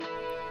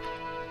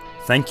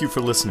Thank you for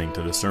listening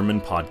to the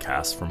sermon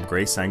podcast from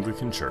Grace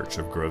Anglican Church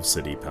of Grove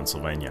City,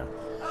 Pennsylvania.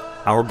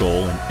 Our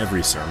goal in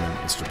every sermon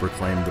is to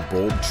proclaim the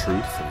bold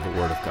truth of the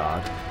Word of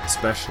God,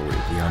 especially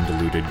the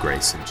undiluted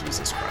grace of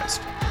Jesus Christ.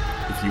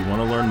 If you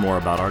want to learn more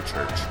about our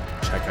church,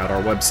 check out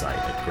our website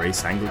at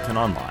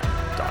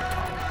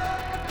graceanglicanonline.com.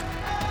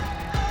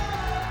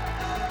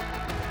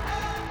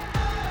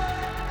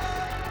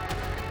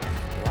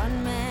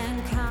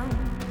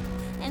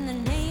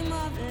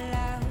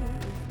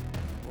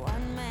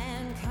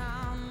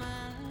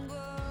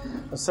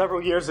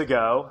 Several years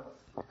ago,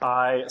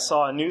 I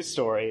saw a news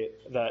story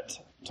that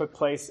took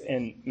place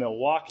in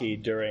Milwaukee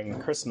during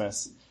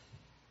Christmas,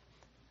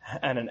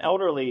 and an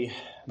elderly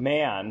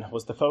man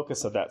was the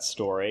focus of that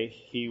story.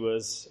 He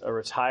was a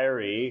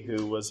retiree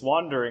who was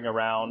wandering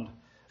around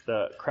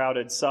the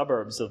crowded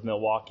suburbs of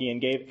Milwaukee and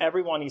gave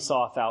everyone he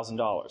saw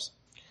 $1,000.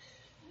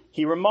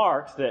 He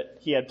remarked that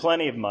he had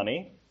plenty of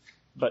money,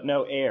 but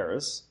no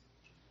heirs,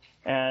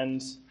 and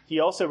he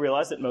also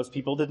realized that most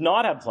people did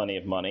not have plenty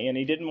of money, and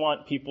he didn't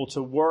want people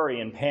to worry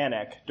and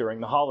panic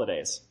during the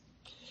holidays.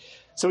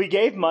 So he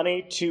gave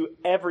money to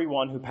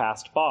everyone who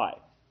passed by.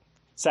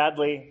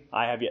 Sadly,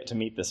 I have yet to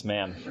meet this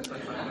man.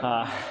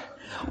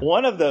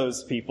 One of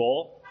those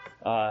people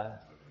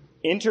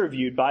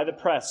interviewed by the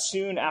press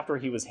soon after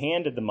he was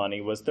handed the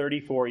money was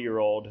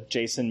 34-year-old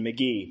Jason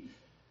McGee,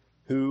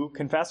 who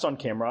confessed on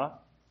camera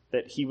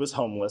that he was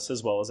homeless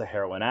as well as a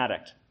heroin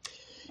addict.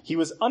 He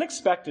was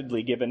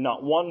unexpectedly given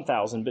not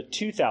 $1,000 but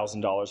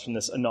 $2,000 from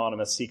this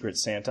anonymous Secret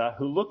Santa,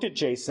 who looked at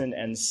Jason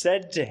and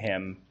said to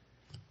him,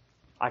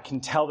 "I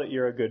can tell that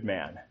you're a good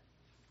man.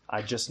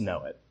 I just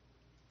know it."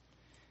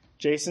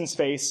 Jason's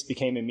face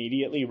became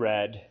immediately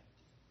red,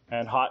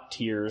 and hot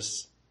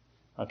tears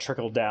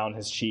trickled down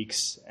his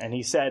cheeks, and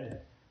he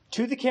said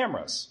to the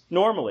cameras,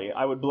 "Normally,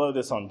 I would blow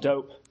this on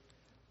dope,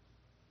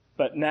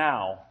 but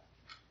now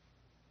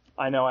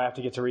I know I have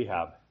to get to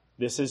rehab.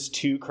 This is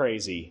too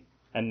crazy.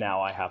 And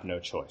now I have no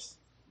choice."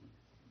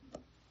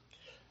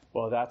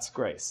 Well, that's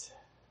grace.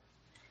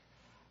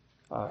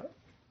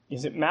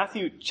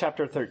 Matthew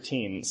chapter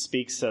 13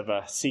 speaks of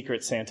a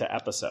Secret Santa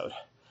episode.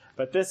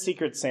 But this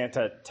Secret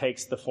Santa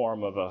takes the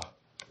form of a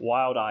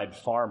wild-eyed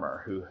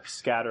farmer who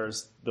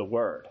scatters the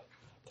word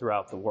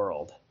throughout the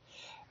world.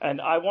 And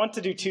I want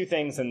to do two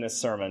things in this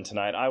sermon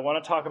tonight. I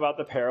want to talk about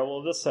the parable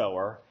of the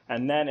sower,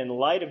 and then in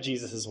light of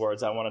Jesus'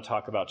 words, I want to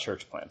talk about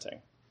church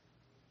planting.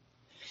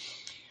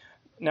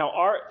 Now,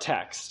 our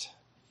text,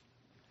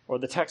 or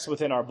the text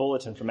within our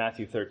bulletin from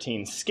Matthew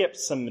 13,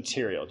 skips some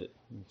material.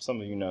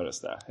 Some of you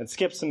noticed that. It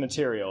skips some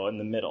material in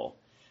the middle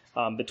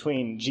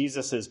between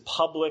Jesus'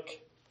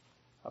 public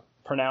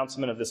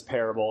pronouncement of this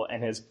parable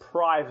and his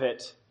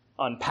private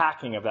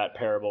unpacking of that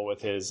parable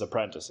with his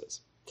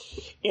apprentices.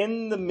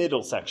 In the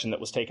middle section that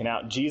was taken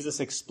out, Jesus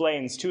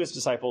explains to his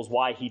disciples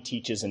why he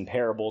teaches in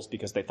parables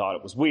because they thought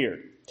it was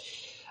weird.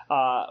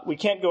 We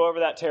can't go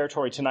over that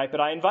territory tonight, but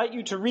I invite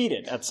you to read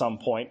it at some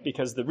point,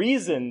 because the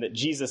reason that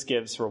Jesus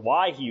gives for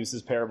why he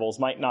uses parables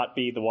might not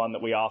be the one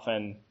that we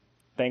often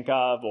think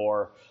of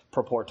or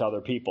purport to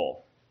other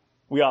people.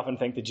 We often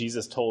think that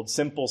Jesus told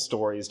simple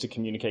stories to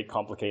communicate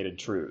complicated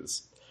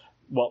truths.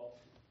 Well,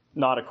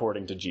 not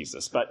according to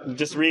Jesus, but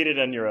just read it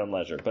in your own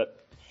leisure.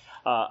 But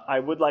I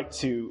would like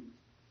to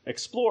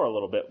explore a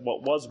little bit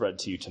what was read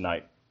to you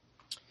tonight.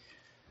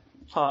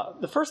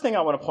 The first thing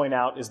I want to point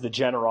out is the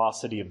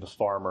generosity of the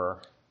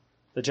farmer.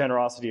 The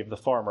generosity of the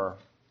farmer.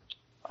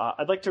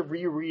 I'd like to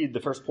reread the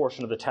first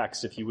portion of the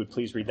text, if you would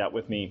please read that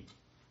with me.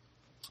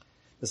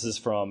 This is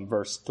from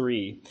verse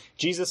 3.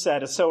 Jesus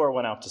said, "A sower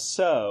went out to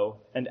sow,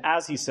 and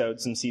as he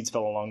sowed, some seeds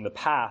fell along the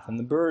path, and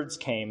the birds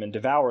came and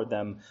devoured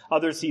them.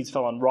 Other seeds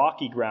fell on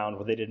rocky ground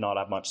where they did not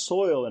have much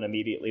soil, and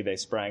immediately they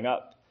sprang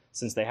up,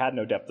 since they had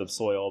no depth of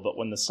soil. But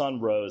when the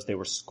sun rose, they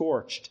were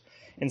scorched,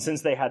 and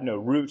since they had no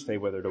root, they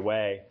withered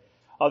away.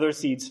 Other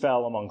seeds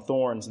fell among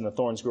thorns, and the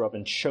thorns grew up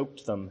and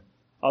choked them.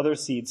 Other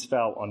seeds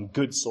fell on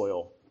good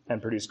soil and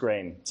produced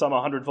grain, some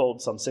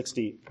 100-fold, some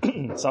 60,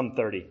 some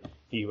 30.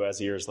 He who has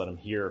ears, let him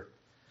hear."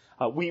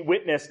 We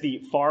witness the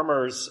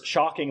farmer's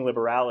shocking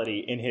liberality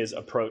in his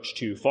approach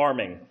to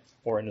farming,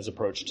 or in his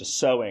approach to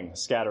sowing,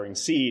 scattering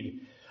seed.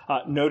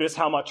 Notice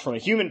how much, from a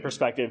human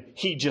perspective,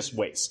 he just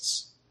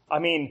wastes. I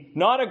mean,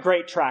 not a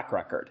great track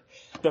record.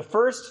 The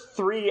first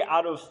 3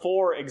 out of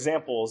 4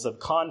 examples of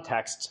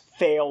context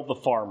fail the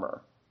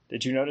farmer.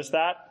 Did you notice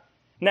that?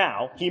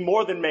 Now, he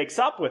more than makes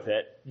up with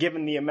it,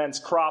 given the immense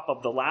crop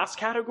of the last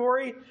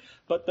category,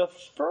 but the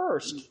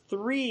first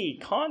 3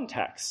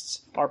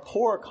 contexts are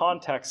poor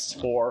contexts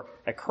for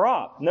a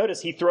crop.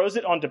 Notice he throws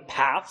it onto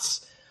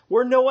paths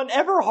where no one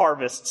ever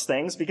harvests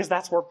things because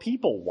that's where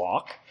people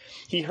walk.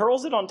 He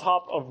hurls it on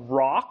top of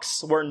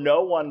rocks where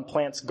no one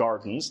plants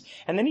gardens,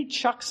 and then he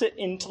chucks it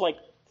into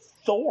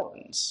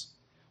thorns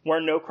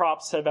where no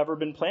crops have ever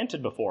been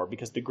planted before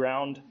because the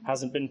ground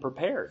hasn't been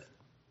prepared.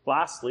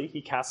 Lastly,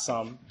 he casts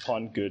some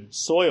upon good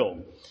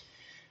soil.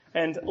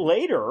 And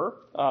later,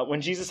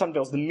 when Jesus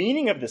unveils the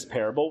meaning of this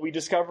parable, we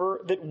discover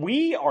that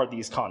we are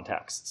these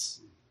contexts.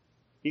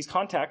 These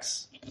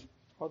contexts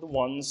are the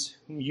ones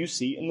whom you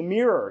see in the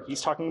mirror.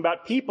 He's talking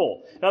about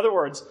people. In other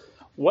words,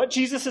 what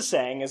Jesus is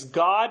saying is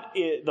God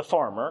the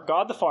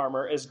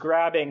farmer, is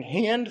grabbing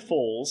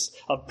handfuls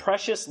of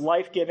precious,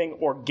 life-giving,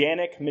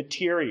 organic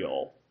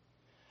material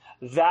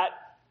that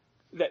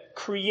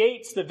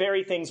creates the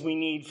very things we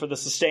need for the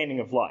sustaining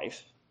of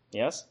life,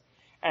 yes?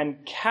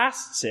 And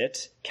casts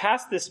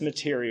this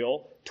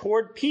material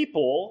toward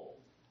people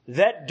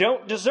that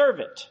don't deserve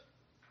it,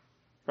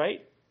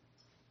 right?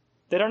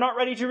 That are not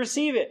ready to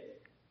receive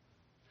it.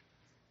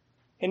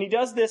 And he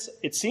does this,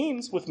 it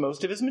seems, with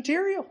most of his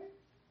material.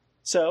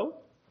 So,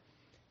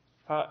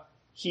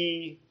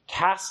 he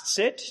casts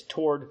it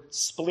toward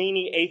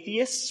spleeny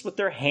atheists with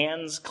their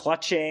hands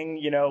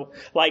clutching,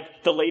 like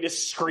the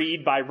latest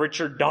screed by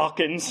Richard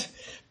Dawkins.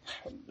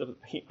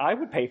 I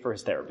would pay for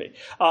his therapy.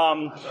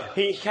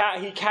 He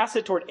casts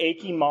it toward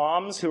achy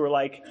moms who are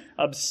like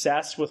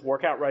obsessed with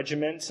workout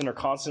regimens and are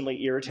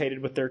constantly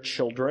irritated with their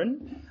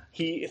children.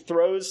 He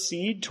throws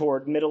seed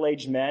toward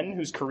middle-aged men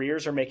whose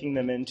careers are making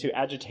them into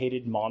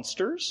agitated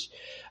monsters,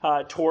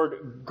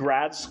 toward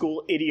grad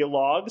school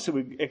ideologues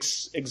who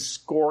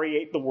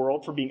excoriate the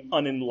world for being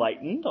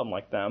unenlightened,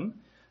 unlike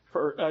them,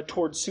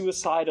 toward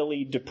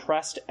suicidally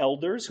depressed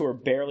elders who are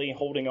barely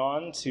holding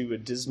on to a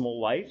dismal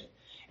life,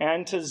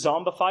 and to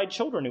zombified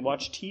children who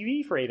watch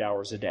TV for 8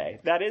 hours a day.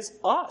 That is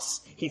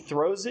us. He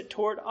throws it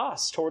toward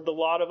us, toward the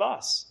lot of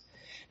us.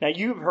 Now,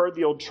 you've heard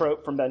the old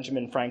trope from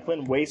Benjamin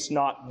Franklin, waste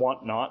not,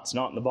 want not. It's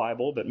not in the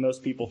Bible, but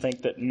most people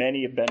think that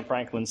many of Ben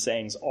Franklin's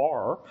sayings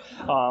are.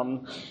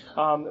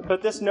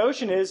 But this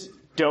notion is,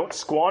 don't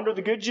squander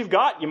the goods you've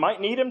got. You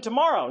might need them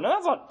tomorrow. Now,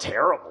 that's not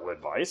terrible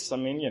advice. I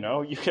mean,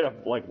 you could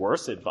have,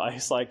 worse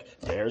advice,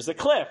 there's a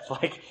cliff.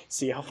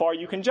 See how far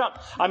you can jump.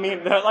 I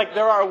mean,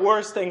 there are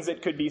worse things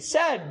that could be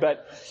said,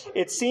 but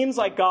it seems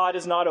like God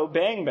is not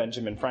obeying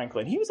Benjamin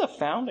Franklin. He was a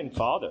founding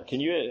father. Can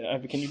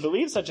you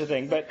believe such a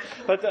thing? But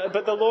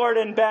the Lord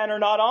and Ben are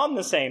not on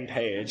the same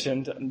page.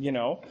 And,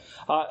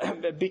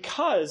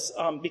 because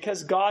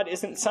God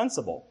isn't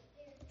sensible.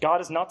 God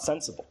is not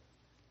sensible.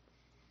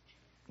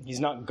 He's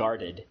not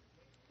guarded.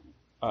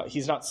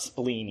 He's not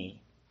spleeny.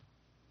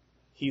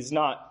 He's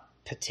not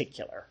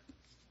particular.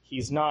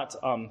 He's not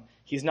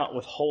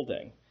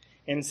withholding.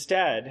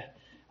 Instead,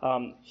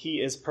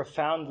 he is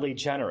profoundly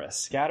generous,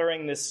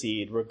 scattering this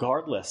seed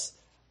regardless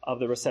of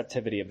the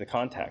receptivity of the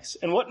context.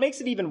 And what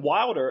makes it even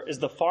wilder is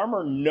the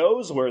farmer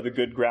knows where the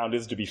good ground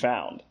is to be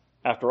found.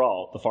 After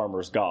all, the farmer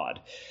is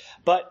God.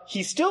 But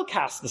he still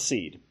casts the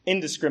seed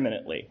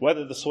indiscriminately,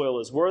 whether the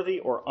soil is worthy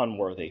or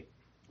unworthy,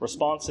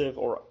 responsive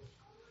or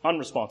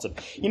unresponsive.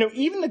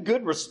 Even the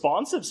good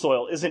responsive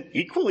soil isn't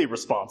equally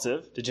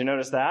responsive. Did you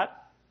notice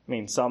that? I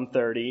mean, some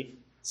 30,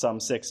 some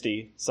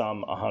 60,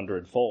 some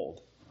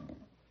 100-fold.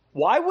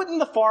 Why wouldn't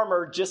the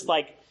farmer just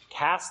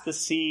cast the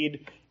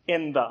seed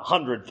in the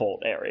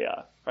 100-fold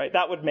area, right?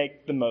 That would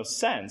make the most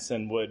sense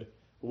and would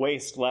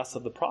waste less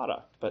of the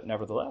product. But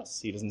nevertheless,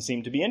 he doesn't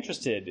seem to be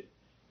interested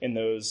in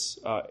those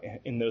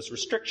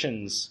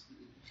restrictions.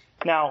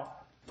 Now,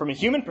 from a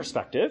human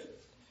perspective,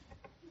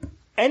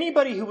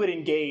 anybody who would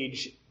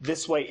engage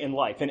this way in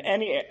life, in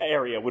any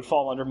area, would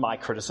fall under my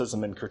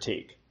criticism and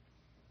critique.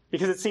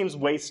 Because it seems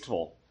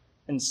wasteful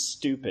and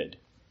stupid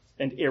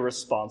and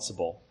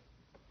irresponsible.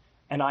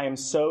 And I am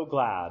so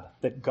glad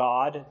that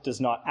God does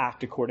not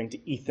act according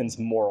to Ethan's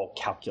moral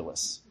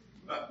calculus.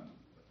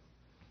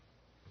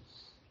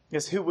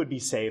 Because who would be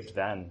saved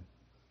then?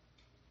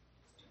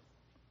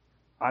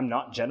 I'm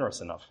not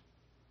generous enough.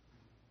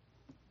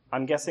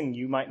 I'm guessing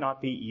you might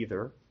not be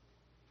either.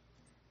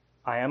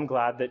 I am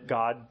glad that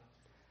God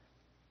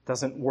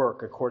doesn't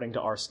work according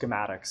to our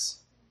schematics,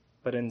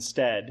 but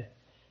instead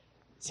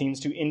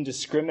seems to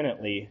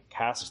indiscriminately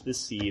cast this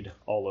seed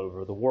all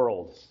over the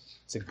world.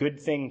 It's a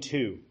good thing,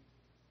 too,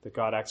 that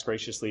God acts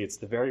graciously. It's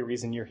the very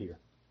reason you're here.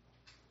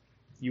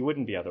 You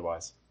wouldn't be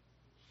otherwise.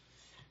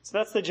 So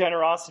that's the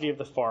generosity of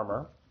the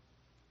farmer.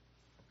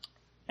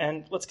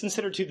 And let's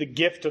consider, too, the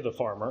gift of the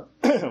farmer,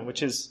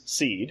 which is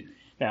seed.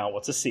 Now,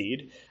 what's a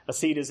seed? A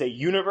seed is a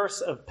universe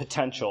of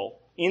potential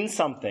in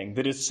something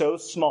that is so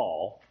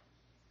small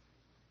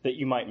that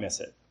you might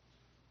miss it.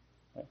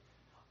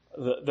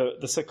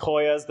 The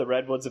sequoias, the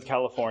redwoods of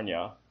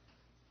California,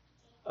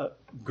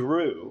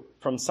 grew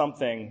from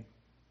something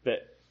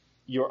that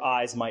your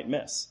eyes might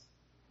miss.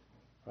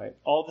 Right?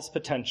 All this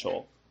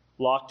potential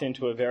locked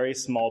into a very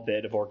small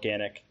bit of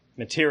organic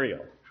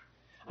material.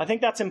 I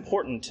think that's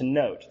important to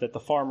note, that the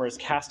farmer is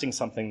casting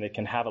something that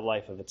can have a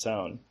life of its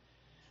own.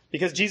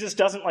 Because Jesus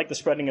doesn't like the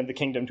spreading of the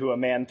kingdom to a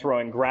man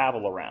throwing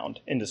gravel around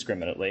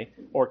indiscriminately,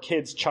 or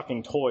kids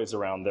chucking toys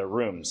around their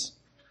rooms.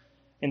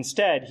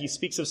 Instead, he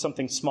speaks of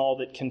something small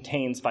that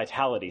contains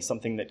vitality,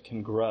 something that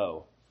can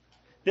grow.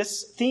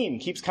 This theme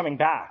keeps coming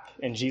back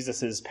in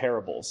Jesus'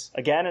 parables.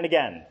 Again and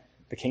again,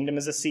 the kingdom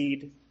is a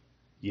seed.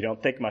 You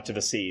don't think much of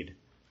a seed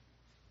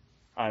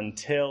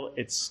until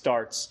it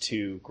starts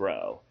to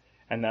grow.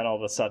 And then all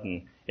of a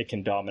sudden, it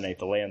can dominate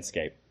the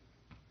landscape.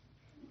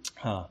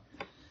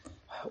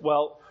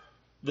 Well,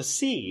 the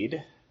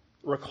seed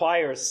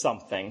requires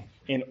something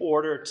in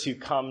order to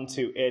come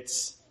to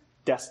its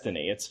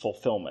destiny, its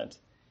fulfillment.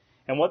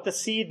 And what the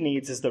seed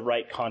needs is the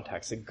right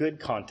context, a good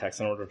context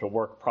in order to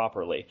work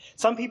properly.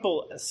 Some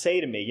people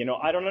say to me,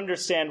 I don't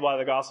understand why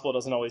the gospel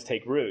doesn't always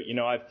take root.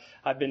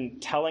 I've been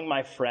telling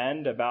my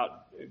friend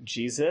about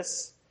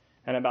Jesus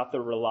and about the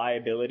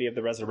reliability of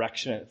the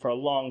resurrection for a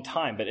long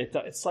time, but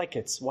it's like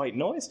it's white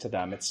noise to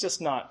them.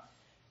 It's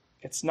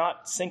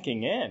not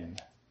sinking in.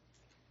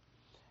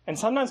 And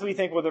sometimes we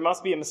think, well, there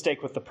must be a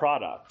mistake with the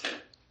product.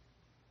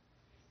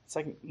 It's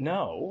like,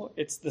 no,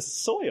 it's the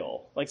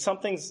soil. Like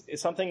something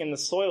in the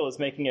soil is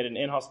making it an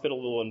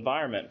inhospitable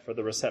environment for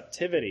the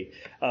receptivity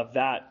of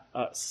that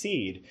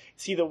seed.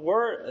 See, the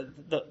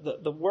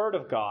word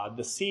of God,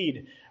 the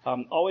seed,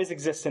 always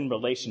exists in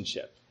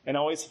relationship and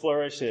always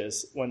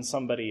flourishes when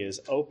somebody is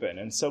open.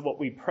 And so what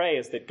we pray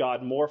is that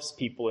God morphs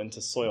people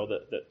into soil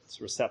that's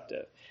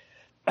receptive.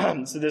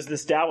 So there's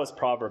this Taoist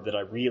proverb that I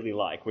really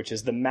like, which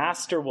is the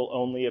master will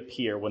only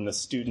appear when the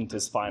student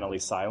is finally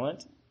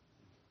silent.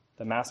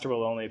 The master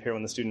will only appear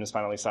when the student is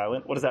finally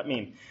silent. What does that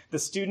mean? The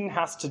student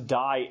has to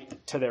die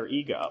to their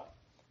ego.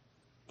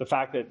 The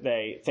fact that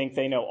they think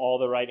they know all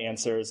the right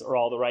answers or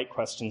all the right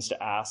questions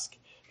to ask.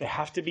 They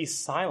have to be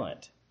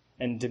silent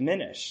and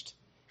diminished.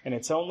 And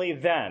it's only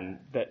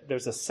then that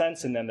there's a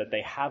sense in them that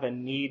they have a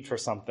need for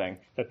something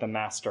that the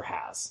master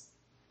has.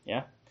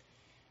 Yeah?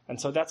 And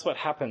so that's what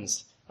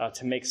happens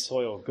to make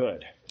soil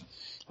good.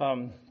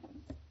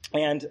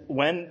 And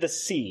when the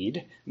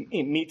seed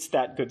meets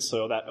that good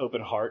soil, that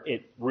open heart,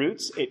 it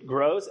roots, it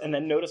grows, and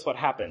then notice what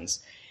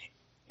happens.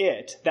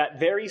 That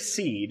very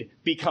seed,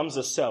 becomes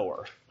a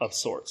sower of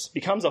sorts,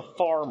 becomes a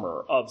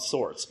farmer of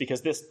sorts,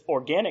 because this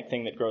organic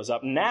thing that grows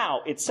up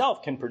now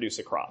itself can produce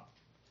a crop,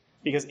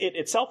 because it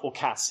itself will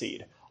cast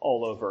seed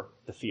all over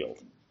the field.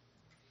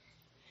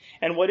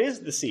 And what is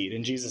the seed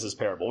in Jesus'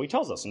 parable? He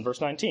tells us in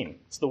verse 19.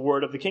 It's the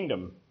word of the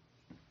kingdom.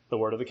 The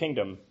word of the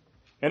kingdom.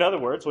 In other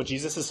words, what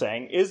Jesus is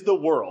saying is the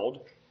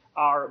world,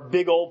 our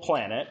big old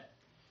planet,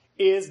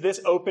 is this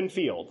open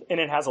field. And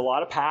it has a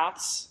lot of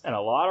paths and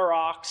a lot of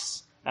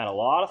rocks and a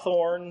lot of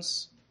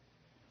thorns.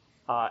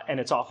 And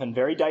it's often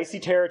very dicey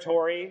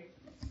territory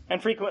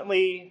and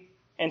frequently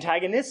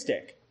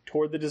antagonistic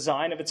toward the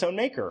design of its own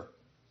maker.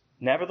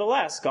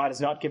 Nevertheless, God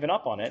has not given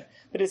up on it,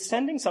 but is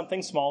sending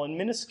something small and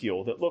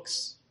minuscule that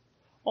looks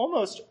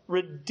almost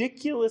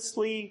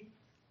ridiculously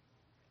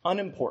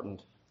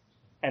unimportant.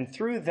 And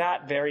through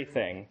that very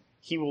thing,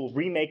 he will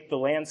remake the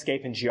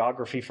landscape and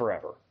geography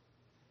forever.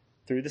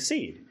 Through the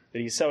seed that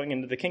he's sowing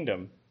into the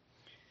kingdom.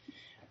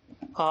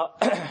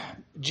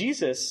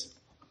 Jesus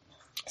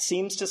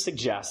seems to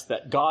suggest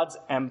that God's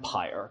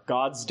empire,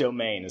 God's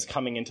domain is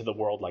coming into the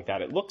world like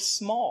that. It looks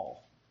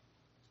small,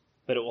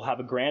 but it will have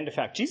a grand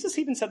effect. Jesus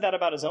even said that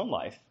about his own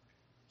life.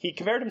 He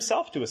compared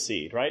himself to a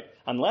seed, right?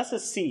 Unless a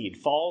seed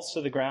falls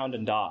to the ground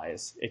and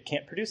dies, it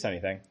can't produce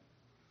anything.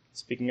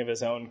 Speaking of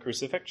his own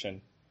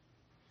crucifixion.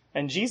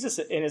 And Jesus,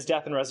 in his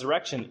death and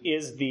resurrection,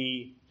 is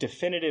the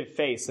definitive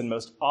face and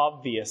most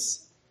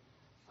obvious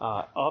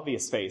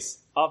face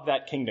of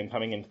that kingdom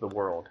coming into the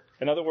world.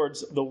 In other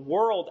words, the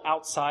world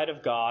outside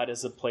of God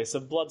is a place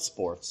of blood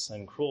sports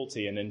and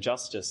cruelty and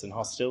injustice and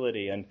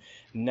hostility and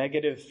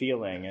negative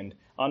feeling and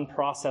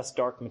unprocessed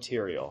dark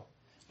material.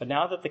 But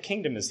now that the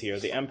kingdom is here,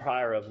 the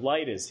empire of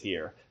light is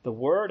here, the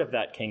word of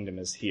that kingdom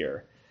is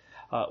here.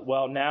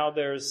 Now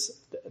there's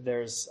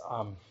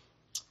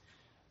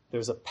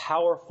a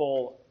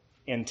powerful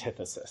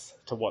antithesis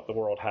to what the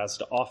world has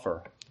to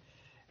offer.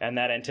 And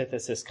that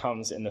antithesis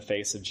comes in the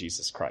face of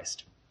Jesus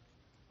Christ.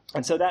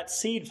 And so that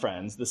seed,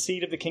 friends, the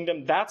seed of the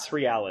kingdom, that's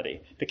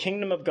reality. The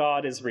kingdom of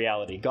God is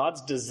reality.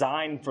 God's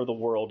design for the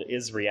world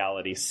is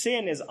reality.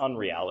 Sin is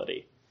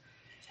unreality.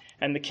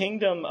 And the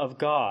kingdom of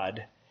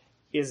God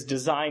is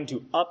designed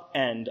to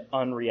upend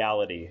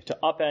unreality, to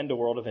upend a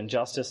world of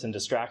injustice and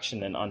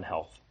distraction and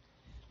unhealth,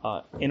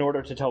 in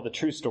order to tell the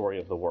true story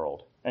of the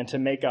world and to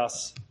make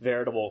us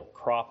veritable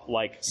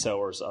crop-like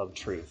sowers of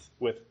truth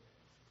with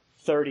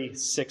 30,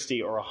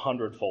 60, or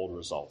 100-fold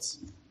results.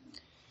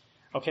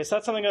 Okay, so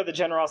that's something about the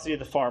generosity of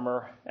the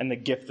farmer and the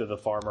gift of the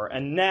farmer.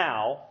 And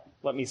now,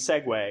 let me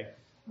segue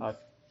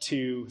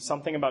to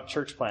something about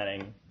church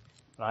planting.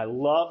 And I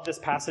love this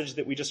passage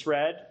that we just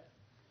read.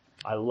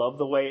 I love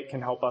the way it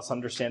can help us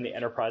understand the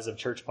enterprise of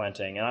church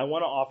planting. And I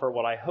want to offer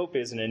what I hope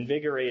is an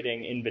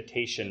invigorating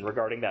invitation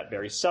regarding that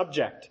very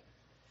subject.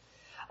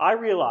 I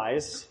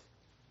realize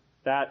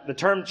that the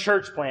term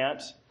church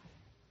plant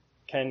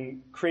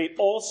can create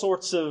all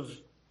sorts of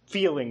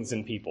feelings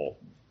in people.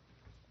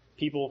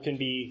 People can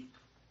be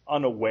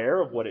unaware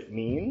of what it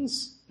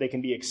means. They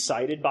can be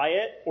excited by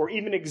it or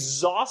even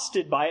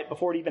exhausted by it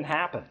before it even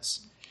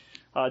happens,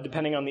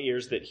 depending on the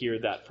ears that hear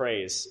that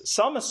phrase.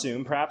 Some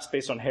assume, perhaps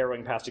based on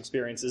harrowing past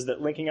experiences,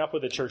 that linking up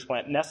with a church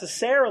plant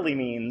necessarily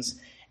means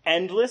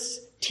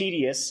endless,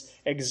 tedious,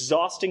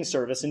 exhausting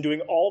service and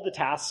doing all the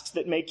tasks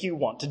that make you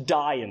want to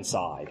die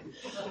inside.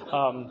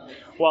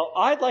 Well,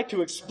 I'd like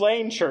to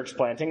explain church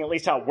planting, at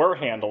least how we're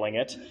handling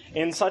it,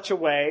 in such a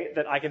way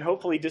that I can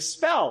hopefully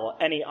dispel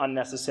any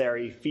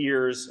unnecessary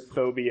fears,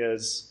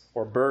 phobias,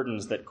 or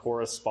burdens that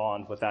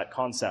correspond with that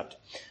concept.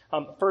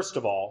 First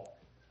of all,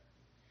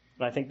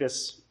 and I think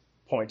this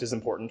point is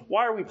important,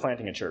 why are we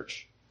planting a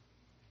church?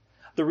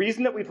 The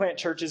reason that we plant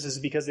churches is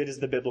because it is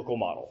the biblical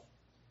model,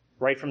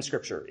 right from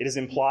Scripture. It is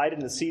implied in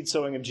the seed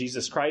sowing of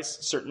Jesus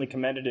Christ, certainly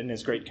commended in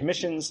his great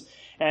commissions,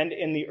 and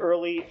in the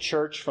early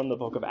church from the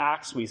book of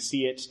Acts, we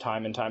see it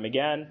time and time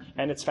again,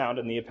 and it's found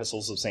in the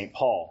epistles of St.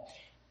 Paul.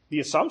 The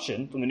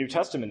assumption from the New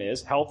Testament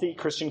is healthy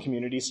Christian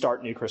communities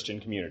start new Christian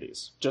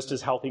communities, just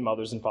as healthy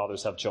mothers and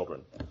fathers have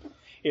children.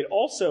 It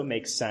also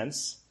makes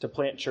sense to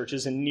plant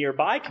churches in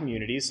nearby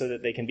communities so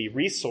that they can be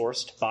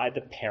resourced by the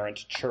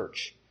parent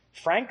church.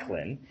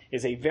 Franklin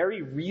is a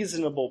very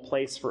reasonable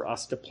place for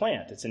us to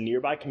plant. It's a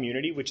nearby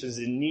community which is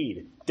in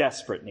need,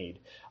 desperate need,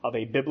 of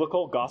a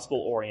biblical,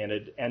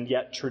 gospel-oriented, and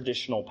yet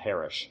traditional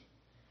parish.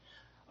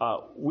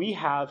 We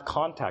have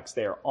contacts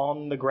there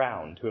on the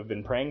ground who have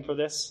been praying for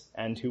this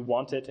and who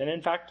want it, and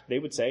in fact, they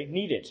would say,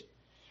 need it.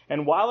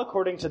 And while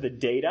according to the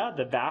data,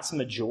 the vast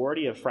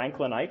majority of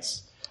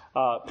Franklinites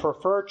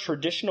prefer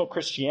traditional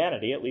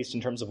Christianity, at least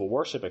in terms of a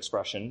worship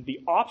expression, the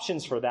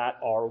options for that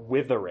are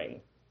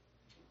withering,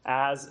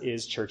 as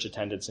is church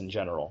attendance in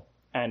general.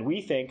 And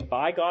we think,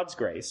 by God's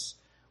grace,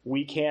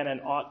 we can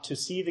and ought to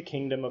see the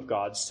kingdom of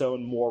God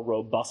sown more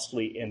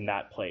robustly in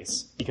that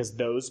place, because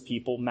those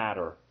people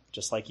matter,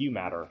 just like you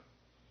matter.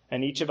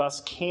 And each of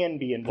us can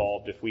be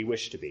involved if we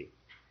wish to be.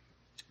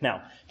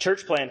 Now,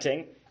 church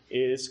planting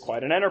is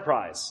quite an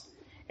enterprise,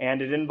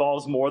 and it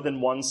involves more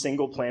than one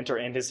single planter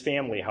and his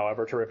family,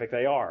 however terrific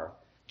they are.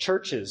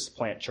 Churches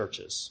plant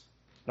churches,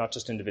 not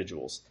just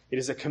individuals. It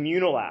is a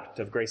communal act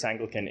of Grace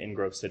Anglican in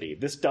Grove City.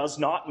 This does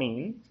not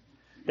mean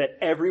that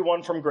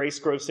everyone from Grace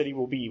Grove City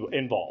will be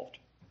involved.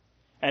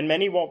 And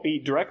many won't be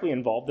directly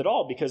involved at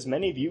all, because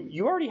many of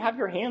you already have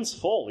your hands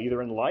full,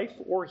 either in life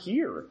or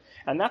here.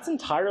 And that's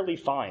entirely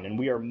fine, and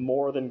we are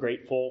more than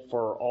grateful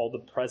for all the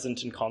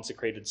present and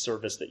consecrated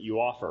service that you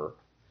offer.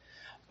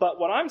 But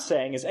what I'm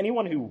saying is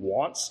anyone who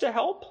wants to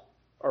help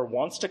or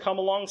wants to come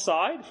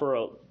alongside for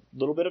a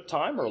little bit of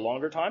time or a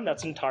longer time,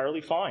 that's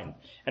entirely fine.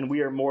 And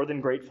we are more than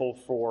grateful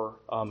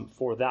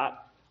for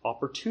that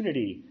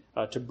opportunity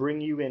to bring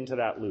you into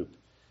that loop.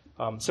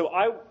 So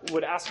I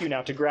would ask you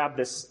now to grab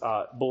this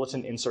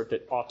bulletin insert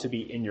that ought to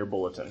be in your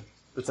bulletin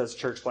that says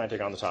church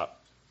planting on the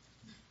top.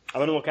 I'm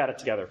going to look at it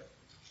together.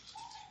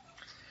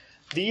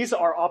 These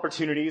are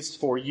opportunities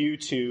for you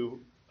to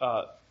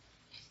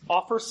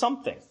offer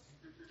something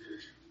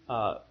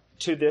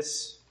to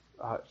this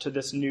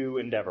new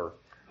endeavor.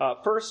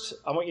 First,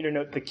 I want you to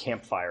note the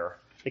campfire.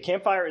 The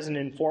campfire is an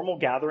informal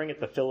gathering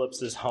at the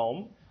Phillips'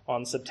 home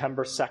on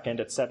September 2nd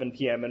at 7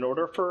 p.m. in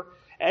order for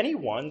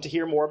anyone to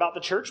hear more about the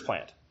church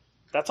plant.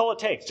 That's all it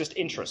takes, just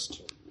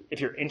interest.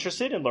 If you're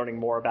interested in learning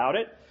more about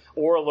it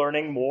or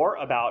learning more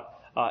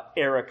about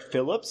Eric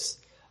Phillips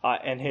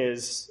and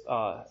his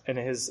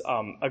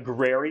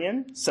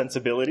agrarian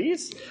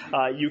sensibilities,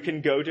 you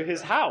can go to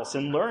his house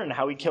and learn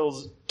how he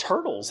kills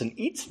turtles and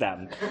eats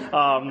them,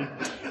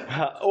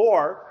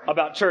 or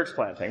about church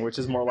planting, which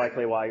is more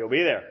likely why you'll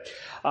be there.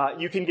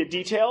 You can get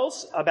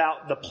details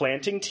about the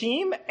planting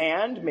team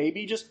and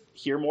maybe just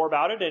hear more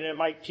about it, and it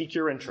might pique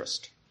your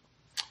interest.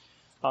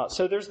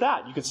 So there's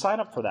that. You could sign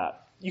up for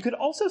that. You could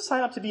also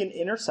sign up to be an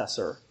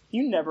intercessor.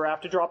 You never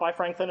have to drop by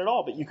Franklin at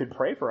all, but you could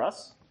pray for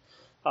us.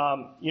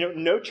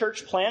 No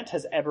church plant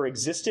has ever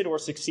existed or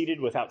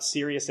succeeded without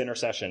serious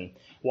intercession.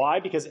 Why?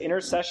 Because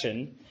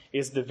intercession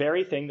is the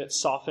very thing that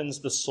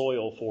softens the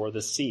soil for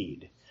the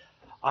seed.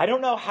 I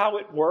don't know how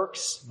it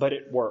works, but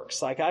it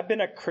works. Like, I've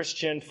been a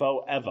Christian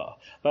forever,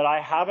 but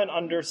I haven't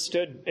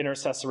understood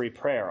intercessory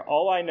prayer.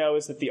 All I know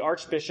is that the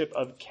Archbishop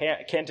of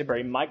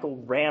Canterbury,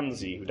 Michael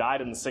Ramsey, who died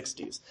in the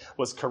 60s,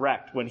 was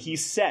correct when he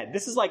said,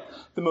 this is like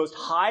the most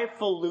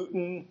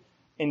highfalutin,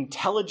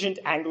 intelligent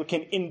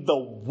Anglican in the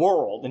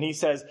world. And he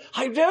says,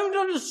 I don't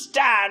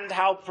understand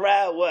how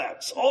prayer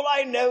works. All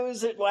I know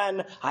is that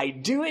when I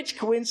do it,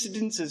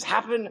 coincidences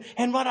happen,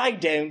 and when I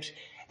don't,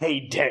 they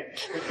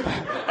don't.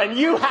 And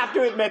you have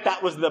to admit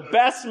that was the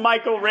best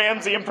Michael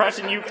Ramsey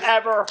impression you've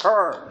ever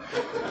heard.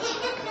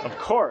 Of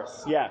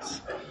course, yes.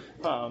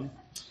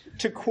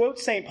 To quote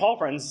St. Paul,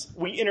 friends,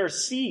 we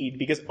intercede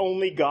because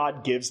only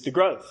God gives the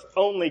growth.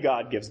 Only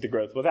God gives the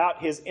growth.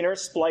 Without his inner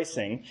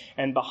splicing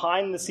and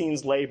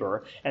behind-the-scenes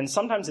labor, and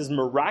sometimes his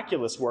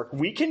miraculous work,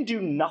 we can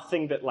do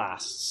nothing that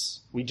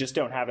lasts. We just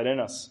don't have it in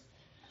us.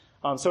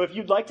 So if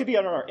you'd like to be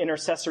on our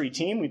intercessory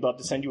team, we'd love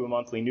to send you a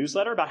monthly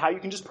newsletter about how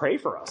you can just pray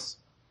for us.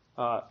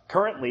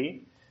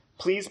 Currently,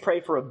 please pray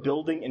for a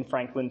building in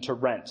Franklin to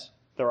rent.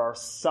 There are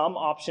some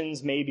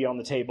options maybe on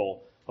the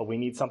table, but we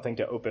need something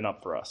to open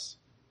up for us.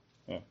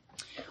 Yeah.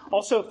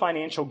 Also,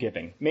 financial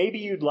giving. Maybe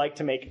you'd like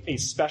to make a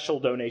special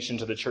donation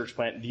to the church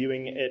plant,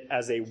 viewing it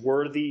as a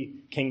worthy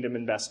kingdom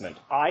investment.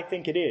 I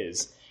think it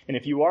is. And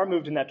if you are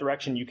moved in that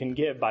direction, you can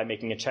give by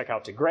making a check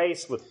out to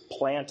Grace with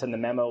plant and the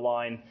memo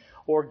line,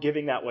 or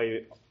giving that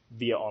way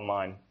via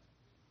online.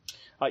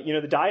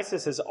 The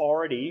diocese has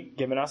already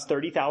given us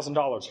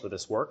 $30,000 for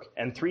this work,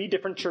 and 3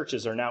 different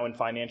churches are now in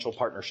financial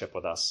partnership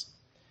with us.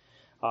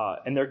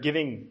 And they're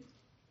giving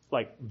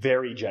like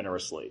very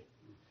generously.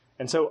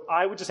 And so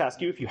I would just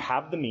ask you, if you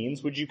have the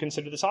means, would you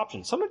consider this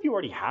option? Some of you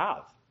already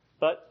have,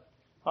 but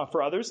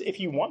for others, if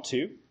you want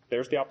to,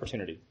 there's the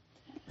opportunity.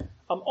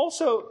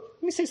 Also,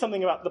 let me say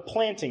something about the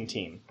planting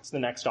team. It's the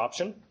next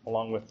option,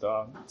 along with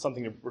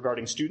something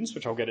regarding students,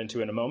 which I'll get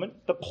into in a moment.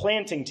 The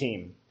planting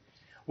team.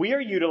 We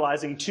are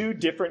utilizing two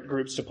different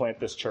groups to plant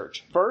this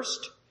church.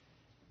 First,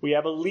 we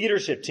have a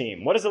leadership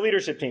team. What is a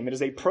leadership team? It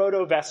is a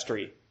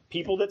proto-vestry,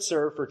 people that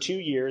serve for 2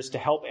 years to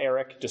help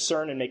Eric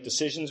discern and make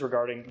decisions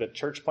regarding the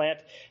church plant.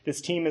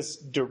 This team is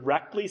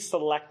directly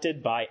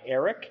selected by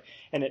Eric,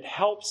 and it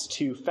helps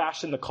to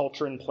fashion the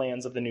culture and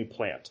plans of the new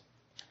plant.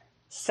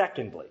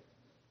 Secondly,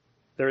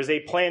 there is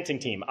a planting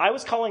team. I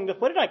was calling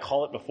what did I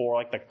call it before?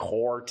 Like the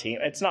core team.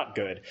 It's not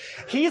good.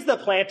 He's the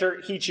planter.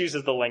 He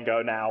chooses the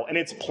lingo now, and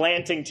it's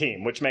planting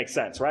team, which makes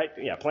sense, right?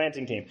 Yeah,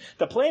 planting team.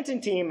 The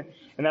planting team,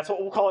 and that's what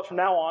we'll call it from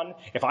now on.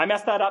 If I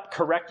mess that up,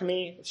 correct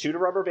me, shoot a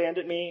rubber band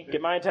at me,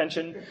 get my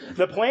attention.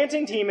 The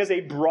planting team is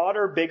a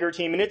broader, bigger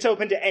team, and it's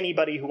open to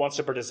anybody who wants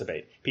to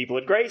participate. People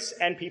at Grace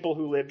and people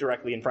who live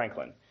directly in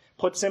Franklin.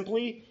 Put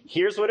simply,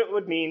 here's what it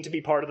would mean to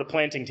be part of the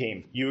planting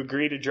team. You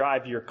agree to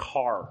drive your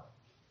car.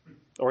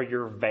 Or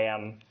your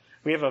van.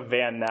 We have a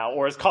van now,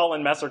 or as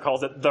Colin Messer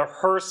calls it, the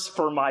hearse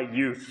for my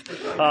youth.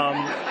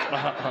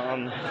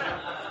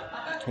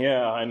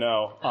 Yeah, I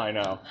know.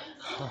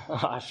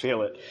 I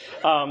feel it.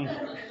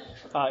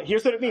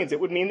 Here's what it means. It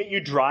would mean that you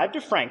drive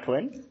to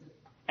Franklin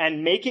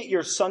and make it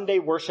your Sunday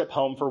worship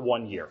home for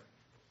 1 year.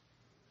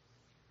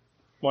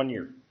 1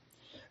 year.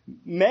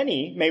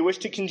 Many may wish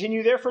to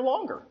continue there for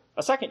longer,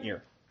 a second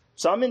year.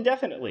 Some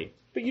indefinitely,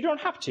 but you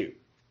don't have to.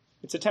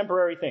 It's a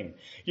temporary thing.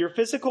 Your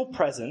physical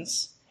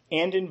presence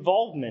and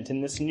involvement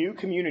in this new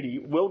community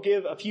will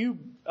give a few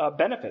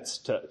benefits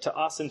to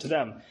us and to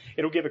them.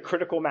 It'll give a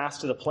critical mass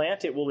to the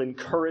plant. It will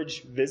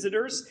encourage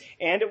visitors,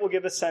 and it will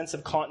give a sense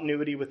of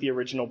continuity with the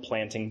original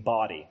planting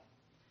body.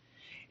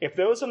 If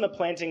those on the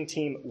planting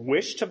team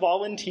wish to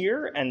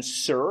volunteer and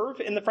serve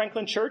in the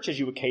Franklin Church, as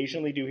you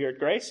occasionally do here at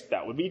Grace,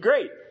 that would be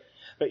great.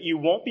 But you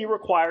won't be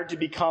required to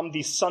become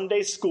the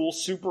Sunday school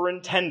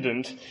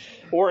superintendent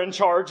or in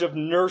charge of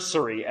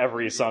nursery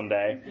every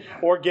Sunday,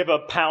 or give a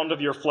pound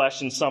of your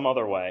flesh in some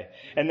other way,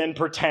 and then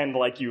pretend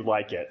like you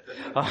like it.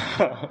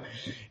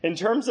 In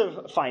terms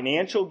of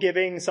financial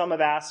giving, some have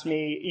asked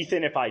me,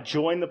 Ethan, if I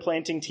join the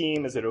planting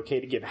team, is it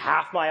okay to give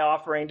half my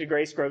offering to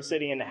Grace Grove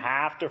City and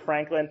half to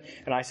Franklin?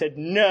 And I said,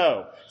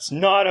 no, it's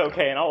not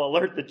okay, and I'll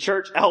alert the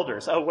church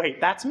elders. Oh, wait,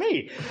 that's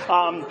me.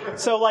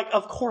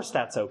 Of course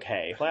that's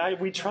okay.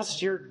 We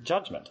trust your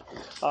judgment.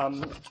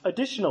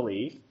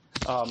 Additionally,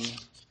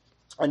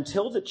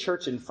 until the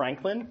church in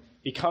Franklin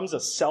becomes a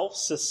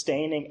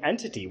self-sustaining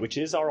entity, which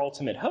is our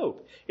ultimate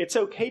hope, it's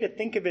okay to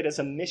think of it as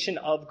a mission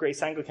of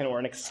Grace Anglican or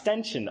an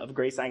extension of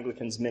Grace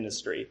Anglican's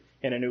ministry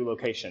in a new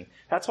location.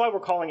 That's why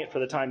we're calling it, for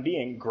the time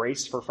being,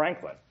 Grace for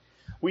Franklin.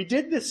 We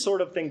did this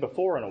sort of thing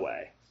before in a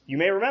way. You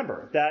may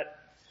remember that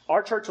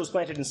our church was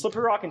planted in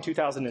Slippery Rock in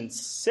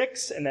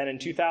 2006, and then in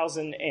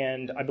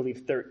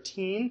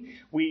 2013,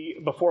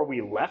 before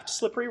we left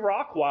Slippery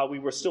Rock, while we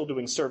were still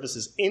doing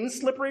services in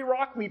Slippery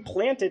Rock, we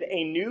planted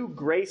a new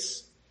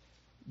Grace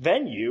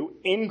venue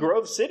in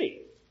Grove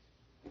City,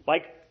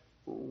 like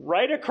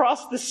right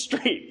across the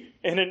street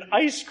in an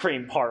ice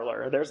cream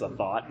parlor. There's a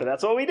thought, but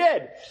that's what we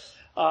did.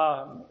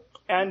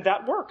 And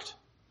that worked.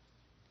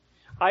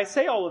 I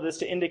say all of this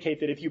to indicate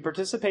that if you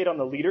participate on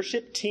the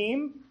leadership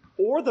team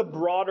or the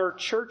broader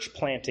church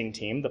planting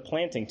team, the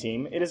planting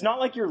team, it is not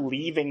like you're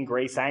leaving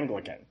Grace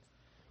Anglican.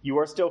 You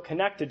are still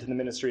connected to the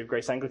ministry of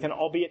Grace Anglican,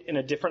 albeit in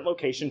a different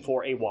location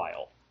for a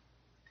while.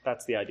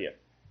 That's the idea.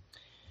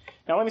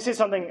 Now let me say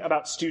something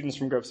about students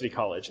from Grove City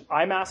College.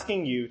 I'm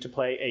asking you to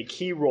play a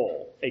key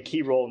role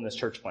in this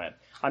church plant.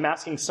 I'm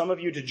asking some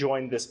of you to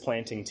join this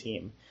planting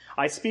team.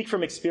 I speak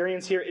from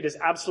experience here. It is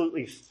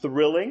absolutely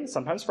thrilling,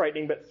 sometimes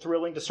frightening, but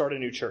thrilling to start a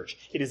new church.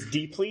 It is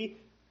deeply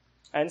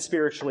and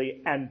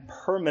spiritually and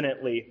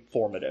permanently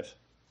formative.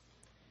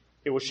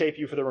 It will shape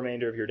you for the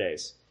remainder of your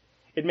days.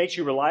 It makes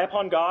you rely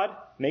upon God,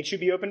 makes you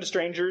be open to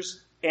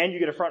strangers, and you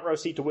get a front row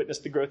seat to witness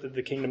the growth of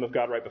the kingdom of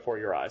God right before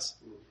your eyes.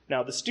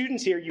 Now, the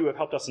students here, you have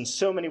helped us in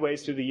so many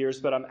ways through the years,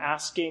 but I'm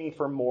asking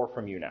for more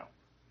from you now.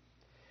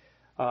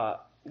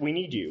 We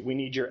need you. We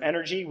need your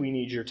energy. We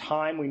need your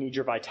time. We need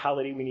your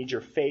vitality. We need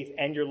your faith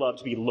and your love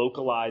to be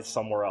localized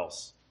somewhere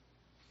else.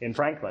 In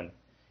Franklin,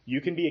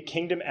 you can be a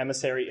kingdom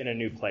emissary in a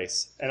new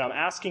place. And I'm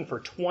asking for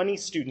 20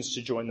 students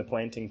to join the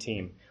planting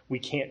team. We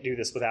can't do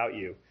this without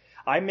you.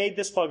 I made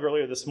this plug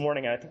earlier this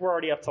morning, and I think we're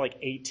already up to like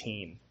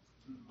 18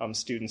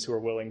 students who are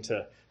willing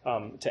to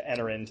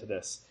enter into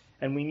this.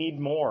 And we need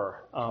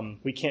more.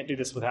 We can't do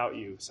this without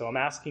you. So I'm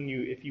asking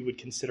you if you would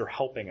consider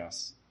helping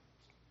us.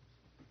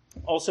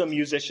 Also,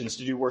 musicians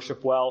to do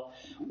worship well.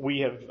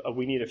 We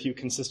need a few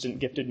consistent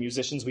gifted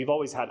musicians. We've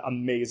always had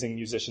amazing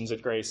musicians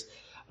at Grace.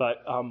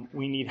 But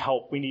we need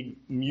help. We need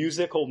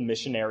musical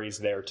missionaries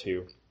there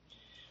too.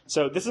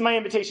 So this is my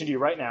invitation to you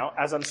right now,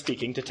 as I'm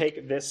speaking, to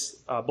take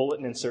this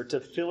bulletin insert, to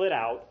fill it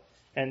out,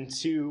 and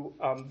to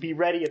be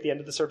ready at the end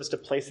of the service to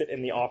place it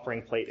in the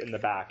offering plate in the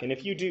back. And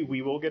if you do,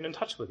 we will get in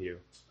touch with you,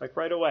 like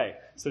right away,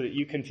 so that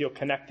you can feel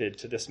connected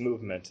to this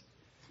movement.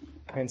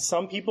 And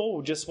some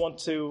people just want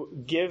to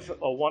give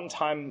a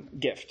one-time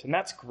gift, and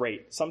that's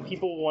great. Some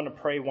people want to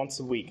pray once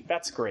a week.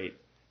 That's great.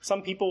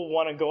 Some people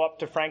want to go up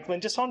to Franklin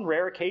just on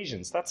rare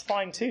occasions. That's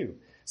fine, too.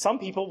 Some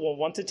people will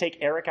want to take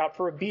Eric out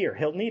for a beer.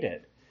 He'll need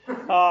it.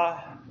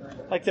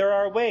 There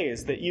are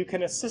ways that you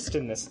can assist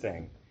in this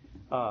thing.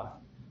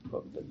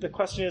 The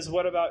question is,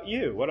 what about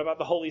you? What about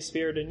the Holy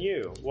Spirit in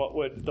you? What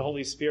would the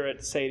Holy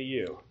Spirit say to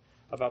you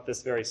about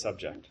this very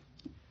subject?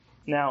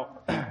 Now,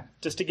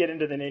 just to get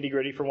into the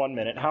nitty-gritty for 1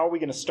 minute, how are we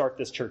going to start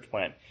this church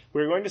plant?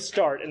 We're going to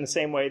start in the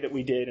same way that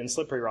we did in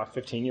Slippery Rock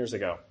 15 years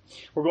ago.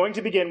 We're going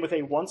to begin with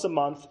a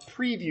once-a-month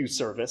preview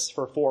service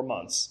for 4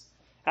 months.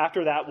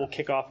 After that, we'll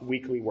kick off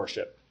weekly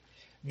worship.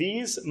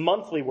 These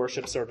monthly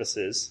worship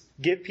services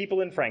give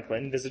people in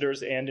Franklin,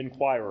 visitors and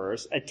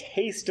inquirers, a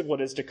taste of what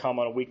is to come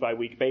on a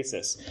week-by-week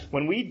basis.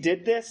 When we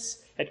did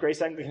this at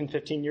Grace Anglican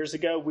 15 years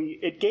ago,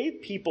 it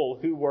gave people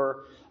who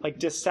were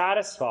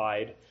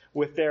dissatisfied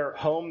with their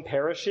home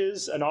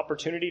parishes an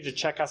opportunity to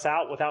check us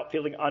out without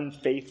feeling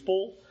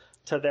unfaithful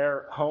to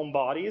their home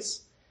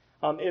bodies.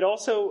 It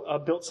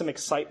also built some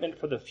excitement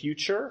for the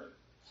future.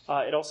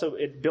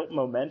 It built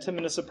momentum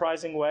in a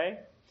surprising way.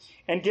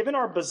 And given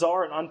our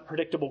bizarre and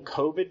unpredictable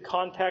COVID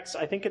context,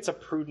 I think it's a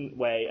prudent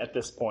way at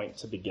this point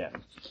to begin.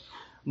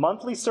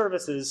 Monthly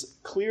services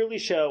clearly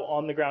show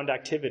on-the-ground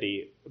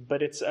activity,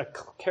 but it's a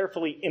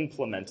carefully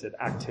implemented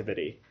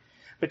activity.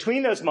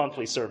 Between those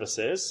monthly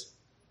services,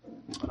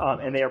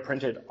 and they are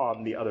printed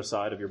on the other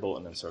side of your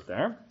bulletin insert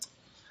there.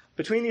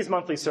 Between these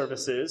monthly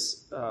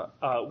services,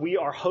 we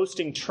are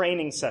hosting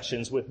training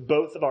sessions with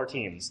both of our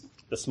teams,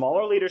 the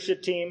smaller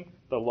leadership team,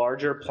 the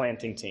larger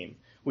planting team.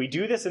 We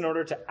do this in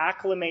order to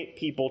acclimate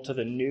people to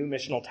the new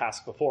missional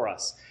task before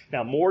us.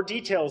 Now, more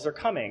details are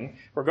coming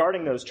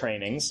regarding those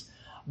trainings,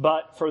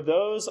 but for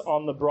those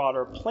on the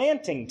broader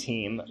planting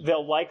team,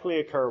 they'll likely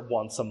occur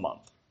once a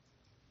month,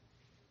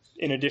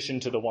 in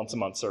addition to the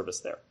once-a-month service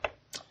there.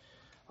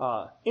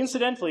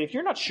 Incidentally, if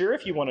you're not sure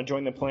if you want to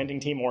join the planting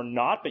team or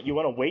not, but you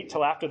want to wait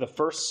till after the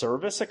first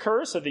service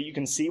occurs so that you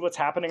can see what's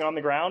happening on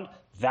the ground,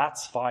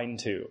 that's fine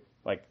too.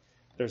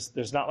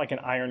 There's not an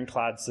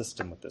ironclad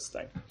system with this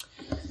thing.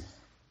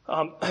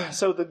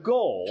 So the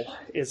goal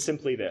is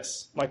simply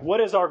this.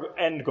 What is our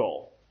end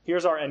goal?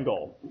 Here's our end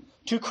goal.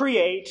 To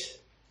create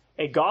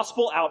a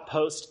gospel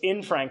outpost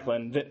in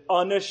Franklin that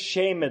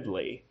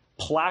unashamedly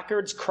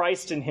placards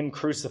Christ and Him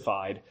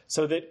crucified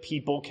so that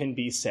people can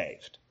be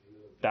saved.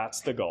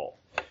 That's the goal.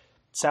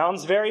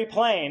 Sounds very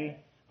plain,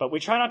 but we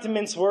try not to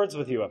mince words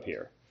with you up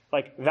here.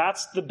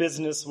 That's the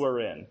business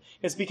we're in.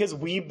 It's because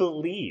we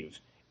believe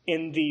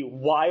in the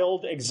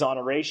wild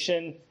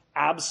exoneration,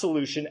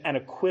 absolution, and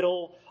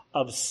acquittal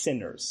of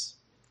sinners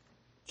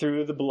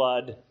through the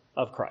blood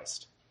of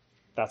Christ.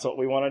 That's what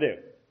we want to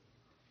do.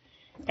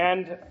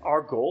 And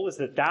our goal is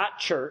that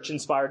church,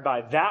 inspired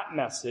by that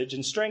message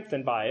and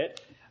strengthened by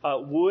it,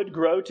 would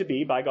grow to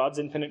be, by God's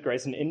infinite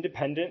grace, an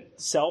independent,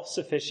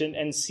 self-sufficient,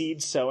 and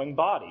seed-sowing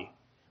body.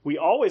 We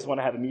always want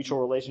to have a mutual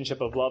relationship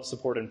of love,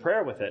 support, and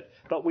prayer with it,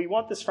 but we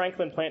want this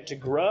Franklin plant to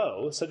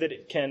grow so that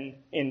it can,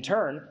 in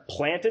turn,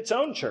 plant its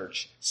own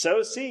church,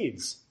 sow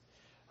seeds,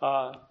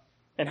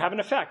 and have an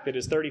effect that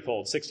is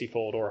 30-fold,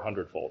 60-fold, or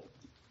 100-fold.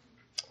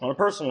 On a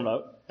personal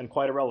note, and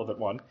quite a relevant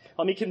one,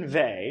 let me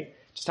convey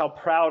just how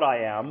proud I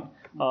am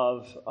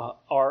of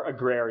our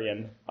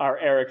Agrarian, our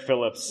Eric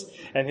Phillips,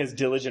 and his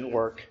diligent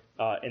work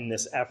in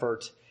this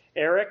effort.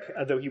 Eric,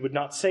 though he would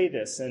not say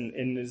this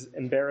and is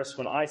embarrassed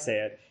when I say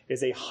it,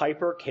 is a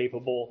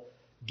hyper-capable,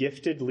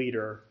 gifted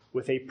leader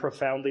with a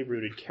profoundly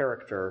rooted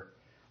character.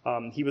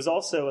 He was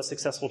also a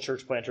successful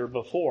church planter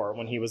before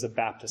when he was a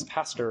Baptist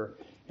pastor.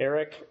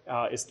 Eric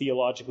is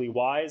theologically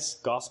wise,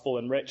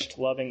 gospel-enriched,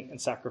 loving,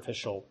 and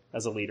sacrificial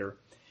as a leader.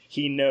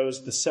 He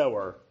knows the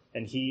sower,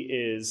 and he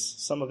is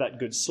some of that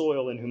good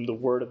soil in whom the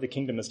word of the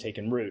kingdom has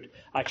taken root.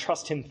 I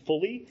trust him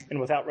fully and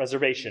without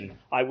reservation.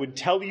 I would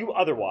tell you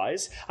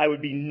otherwise. I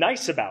would be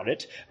nice about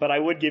it, but I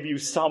would give you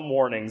some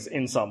warnings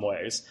in some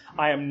ways.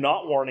 I am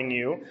not warning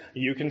you.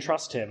 You can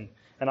trust him,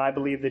 and I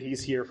believe that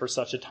he's here for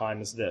such a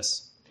time as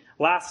this.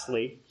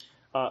 Lastly,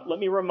 let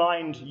me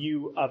remind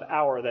you of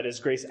that is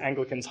Grace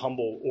Anglican's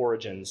humble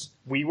origins.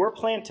 We were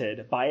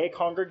planted by a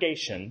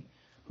congregation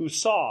who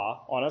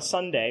saw on a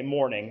Sunday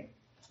morning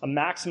a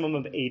maximum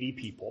of 80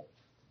 people.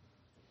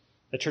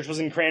 The church was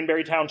in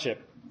Cranberry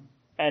Township,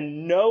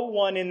 and no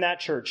one in that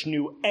church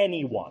knew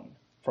anyone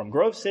from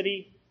Grove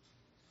City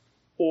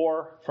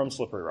or from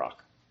Slippery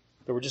Rock.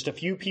 There were just a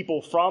few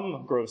people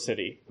from Grove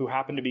City who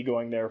happened to be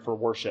going there for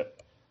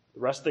worship.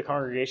 The rest of the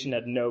congregation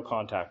had no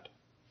contact.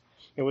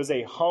 It was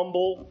a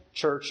humble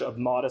church of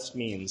modest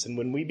means. And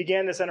when we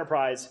began this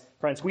enterprise,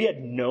 friends, we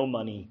had no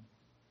money.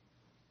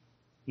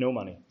 No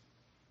money.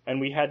 And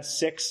we had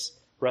 6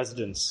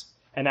 residents.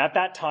 And at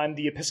that time,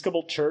 the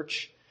Episcopal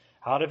Church,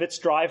 out of its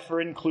drive for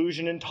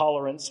inclusion and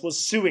tolerance, was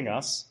suing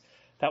us.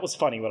 That was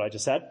funny what I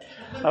just said.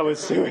 Was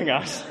suing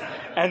us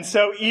And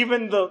so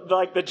even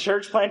the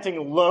church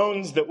planting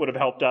loans that would have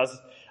helped us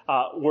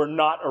were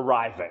not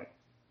arriving.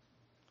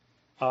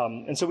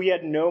 And so we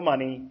had no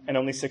money and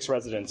only 6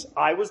 residents.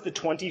 I was the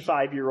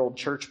 25-year-old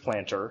church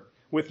planter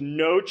with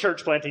no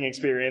church planting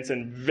experience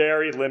and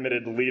very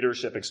limited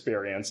leadership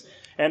experience,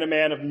 and a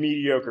man of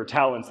mediocre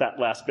talents. That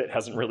last bit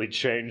hasn't really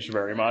changed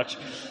very much.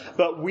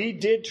 But we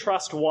did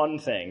trust one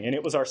thing, and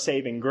it was our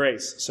saving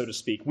grace, so to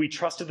speak. We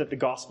trusted that the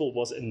gospel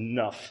was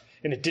enough,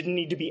 and it didn't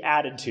need to be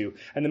added to.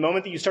 And the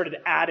moment that you started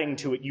adding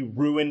to it, you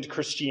ruined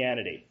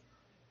Christianity.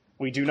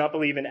 We do not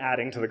believe in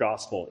adding to the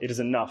gospel. It is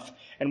enough.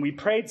 And we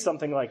prayed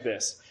something like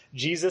this: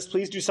 Jesus,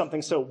 please do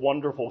something so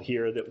wonderful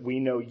here that we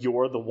know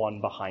you're the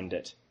one behind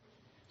it.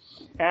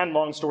 And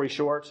long story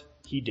short,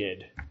 he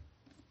did.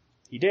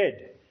 He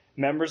did.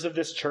 Members of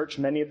this church,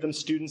 many of them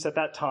students at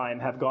that time,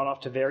 have gone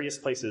off to various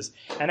places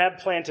and have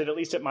planted, at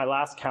least at my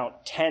last count,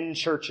 10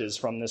 churches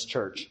from this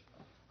church.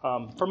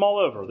 From all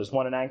over. There's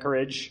one in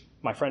Anchorage.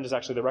 My friend is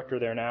actually the rector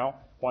there now.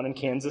 One in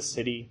Kansas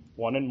City.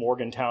 One in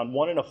Morgantown.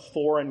 One in a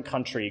foreign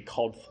country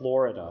called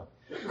Florida.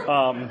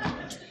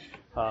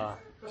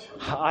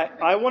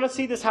 I want to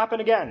see this happen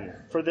again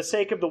for the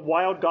sake of the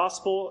wild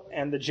gospel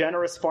and the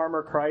generous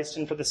farmer Christ,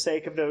 and for the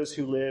sake of those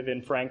who live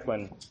in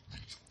Franklin.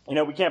 You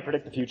know, we can't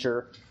predict the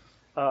future.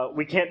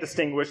 We can't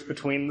distinguish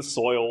between the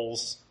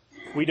soils.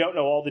 We don't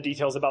know all the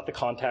details about the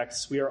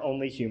context. We are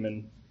only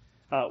human.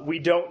 We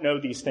don't know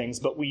these things,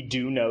 but we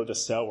do know the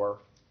sower.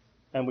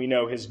 And we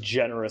know his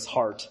generous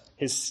heart,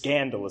 his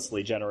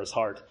scandalously generous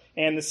heart,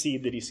 and the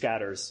seed that he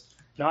scatters.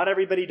 Not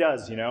everybody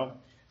does, you know.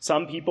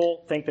 Some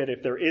people think that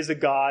if there is a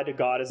God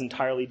is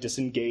entirely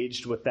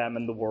disengaged with them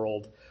and the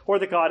world, or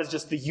that God is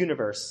just the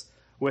universe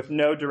with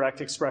no direct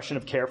expression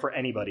of care for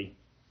anybody.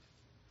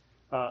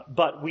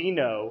 But we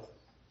know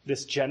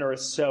this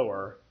generous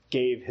sower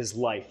gave his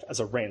life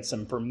as a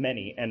ransom for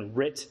many and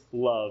writ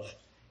love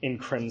in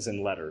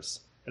crimson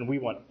letters. And we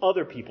want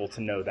other people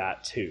to know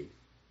that too.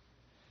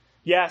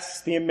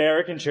 Yes, the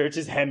American church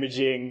is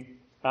hemorrhaging.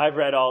 I've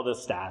read all the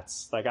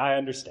stats. I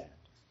understand.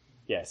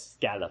 Yes,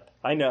 Gallup.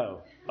 I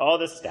know. All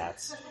the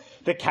stats.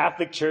 The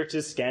Catholic Church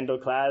is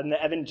scandal-clad, and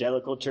the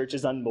evangelical church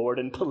is unmoored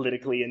and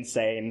politically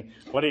insane.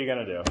 What are you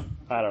going to do?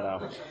 I don't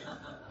know.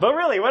 But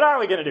really, what are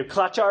we going to do?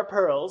 Clutch our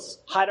pearls,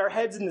 hide our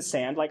heads in the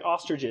sand like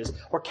ostriches,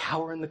 or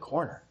cower in the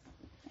corner?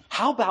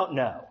 How about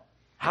no?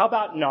 How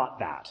about not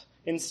that?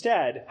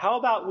 Instead, how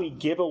about we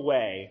give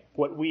away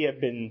what we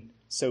have been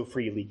so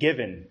freely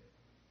given?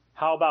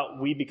 How about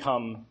we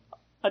become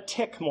a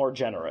tick more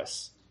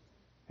generous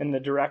in the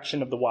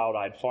direction of the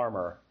wild-eyed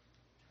farmer?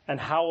 And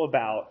how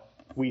about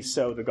we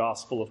sow the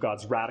gospel of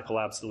God's radical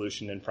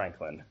absolution in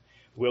Franklin?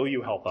 Will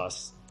you help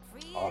us?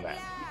 Amen.